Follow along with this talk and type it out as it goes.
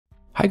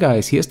Hi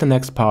guys, here's the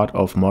next part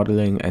of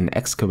modeling an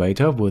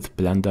excavator with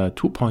Blender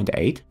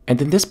 2.8,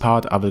 and in this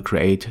part I will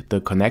create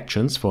the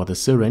connections for the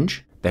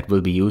syringe that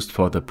will be used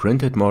for the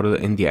printed model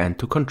in the end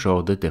to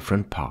control the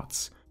different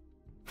parts.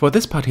 For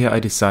this part here I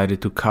decided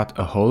to cut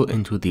a hole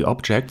into the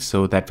object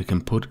so that we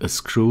can put a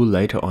screw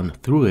later on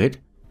through it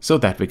so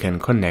that we can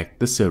connect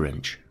the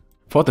syringe.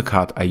 For the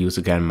cut I use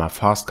again my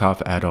fast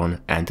carve add-on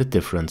and the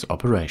difference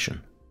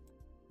operation.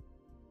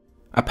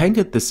 I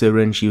painted the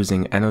syringe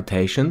using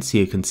annotations.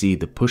 Here you can see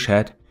the push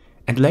head,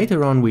 and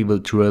later on we will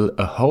drill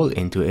a hole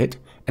into it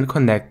and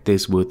connect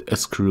this with a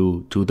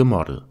screw to the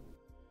model.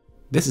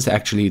 This is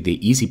actually the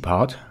easy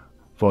part.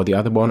 For the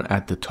other one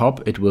at the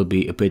top it will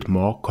be a bit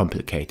more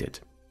complicated.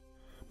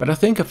 But I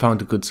think I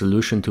found a good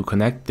solution to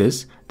connect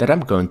this that I'm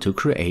going to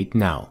create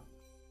now.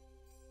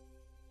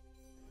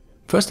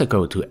 First I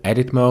go to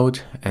edit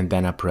mode and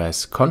then I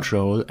press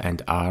Ctrl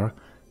and R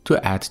to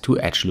add two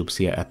edge loops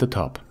here at the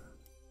top.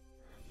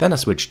 Then I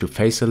switch to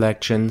face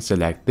selection,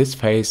 select this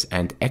face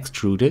and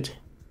extrude it.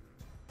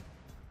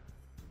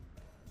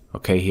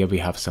 Okay, here we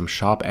have some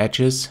sharp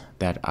edges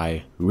that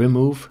I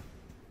remove.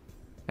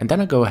 And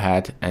then I go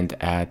ahead and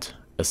add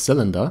a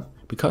cylinder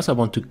because I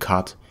want to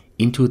cut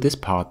into this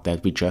part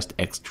that we just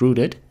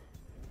extruded.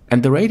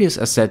 And the radius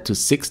is set to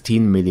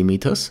 16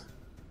 millimeters.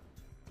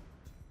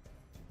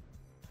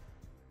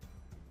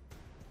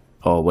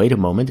 Oh, wait a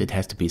moment, it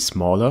has to be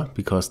smaller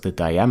because the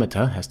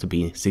diameter has to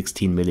be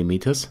 16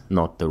 millimeters,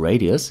 not the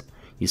radius.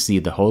 You see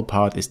the whole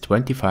part is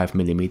 25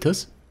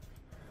 millimeters.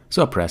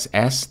 So I press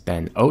S,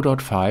 then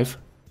 0.5.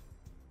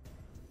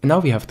 And now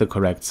we have the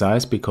correct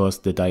size because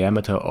the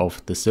diameter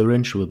of the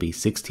syringe will be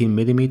 16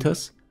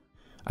 millimeters.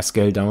 I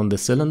scale down the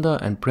cylinder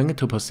and bring it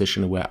to a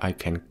position where I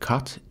can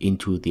cut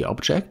into the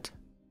object.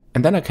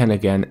 And then I can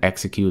again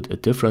execute a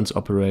difference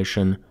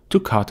operation to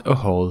cut a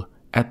hole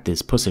at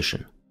this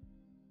position.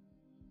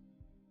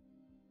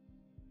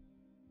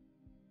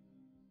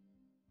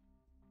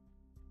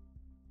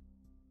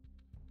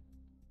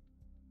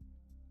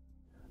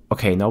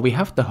 Okay, now we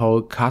have the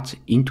hole cut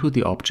into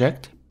the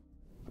object,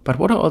 but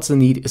what I also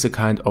need is a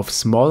kind of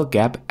small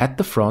gap at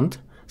the front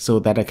so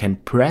that I can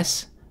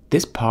press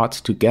this part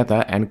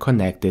together and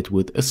connect it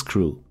with a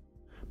screw,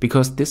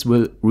 because this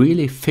will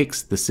really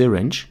fix the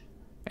syringe.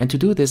 And to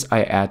do this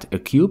I add a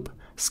cube,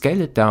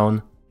 scale it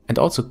down and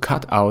also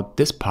cut out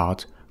this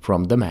part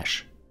from the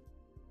mesh.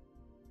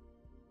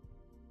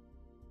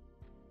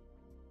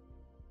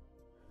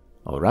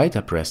 Alright,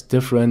 I press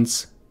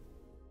difference.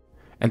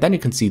 And then you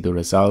can see the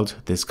result,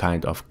 this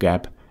kind of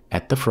gap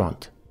at the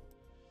front.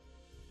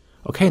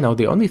 Okay, now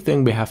the only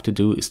thing we have to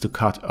do is to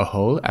cut a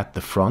hole at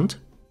the front.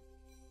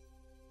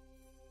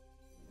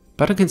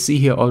 But I can see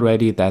here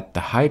already that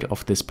the height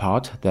of this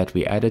part that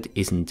we added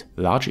isn't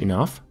large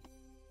enough.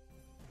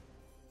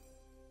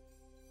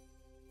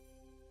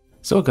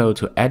 So I go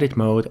to edit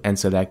mode and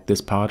select this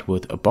part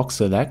with a box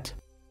select.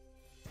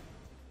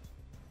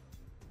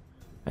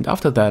 And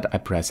after that I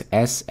press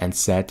S and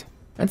Z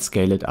and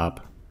scale it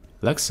up,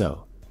 like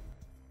so.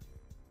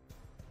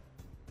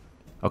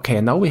 Okay,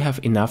 and now we have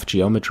enough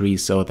geometry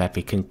so that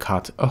we can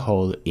cut a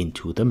hole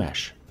into the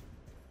mesh.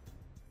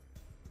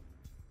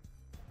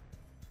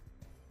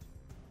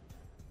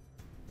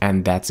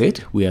 And that's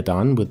it, we are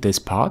done with this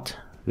part.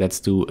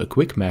 Let's do a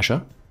quick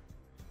measure.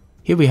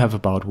 Here we have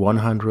about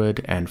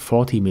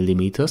 140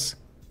 millimeters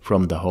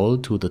from the hole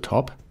to the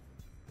top.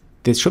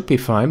 This should be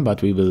fine,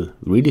 but we will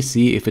really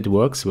see if it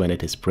works when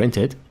it is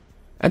printed.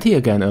 And here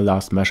again a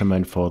last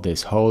measurement for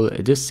this hole,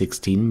 it is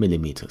 16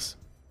 millimeters.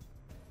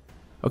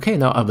 Okay,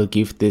 now I will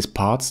give these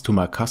parts to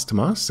my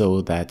customer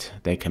so that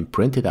they can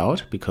print it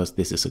out because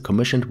this is a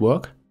commissioned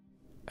work.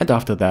 And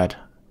after that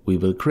we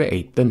will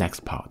create the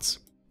next parts.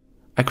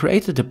 I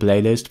created a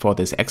playlist for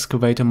this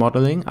excavator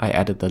modeling. I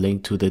added the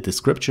link to the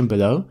description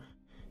below.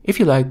 If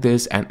you like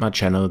this and my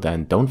channel,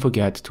 then don't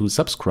forget to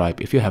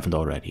subscribe if you haven't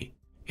already.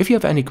 If you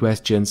have any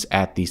questions,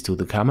 add these to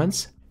the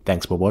comments.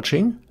 Thanks for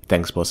watching,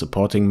 thanks for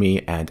supporting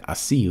me, and I'll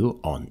see you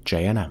on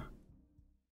JNM.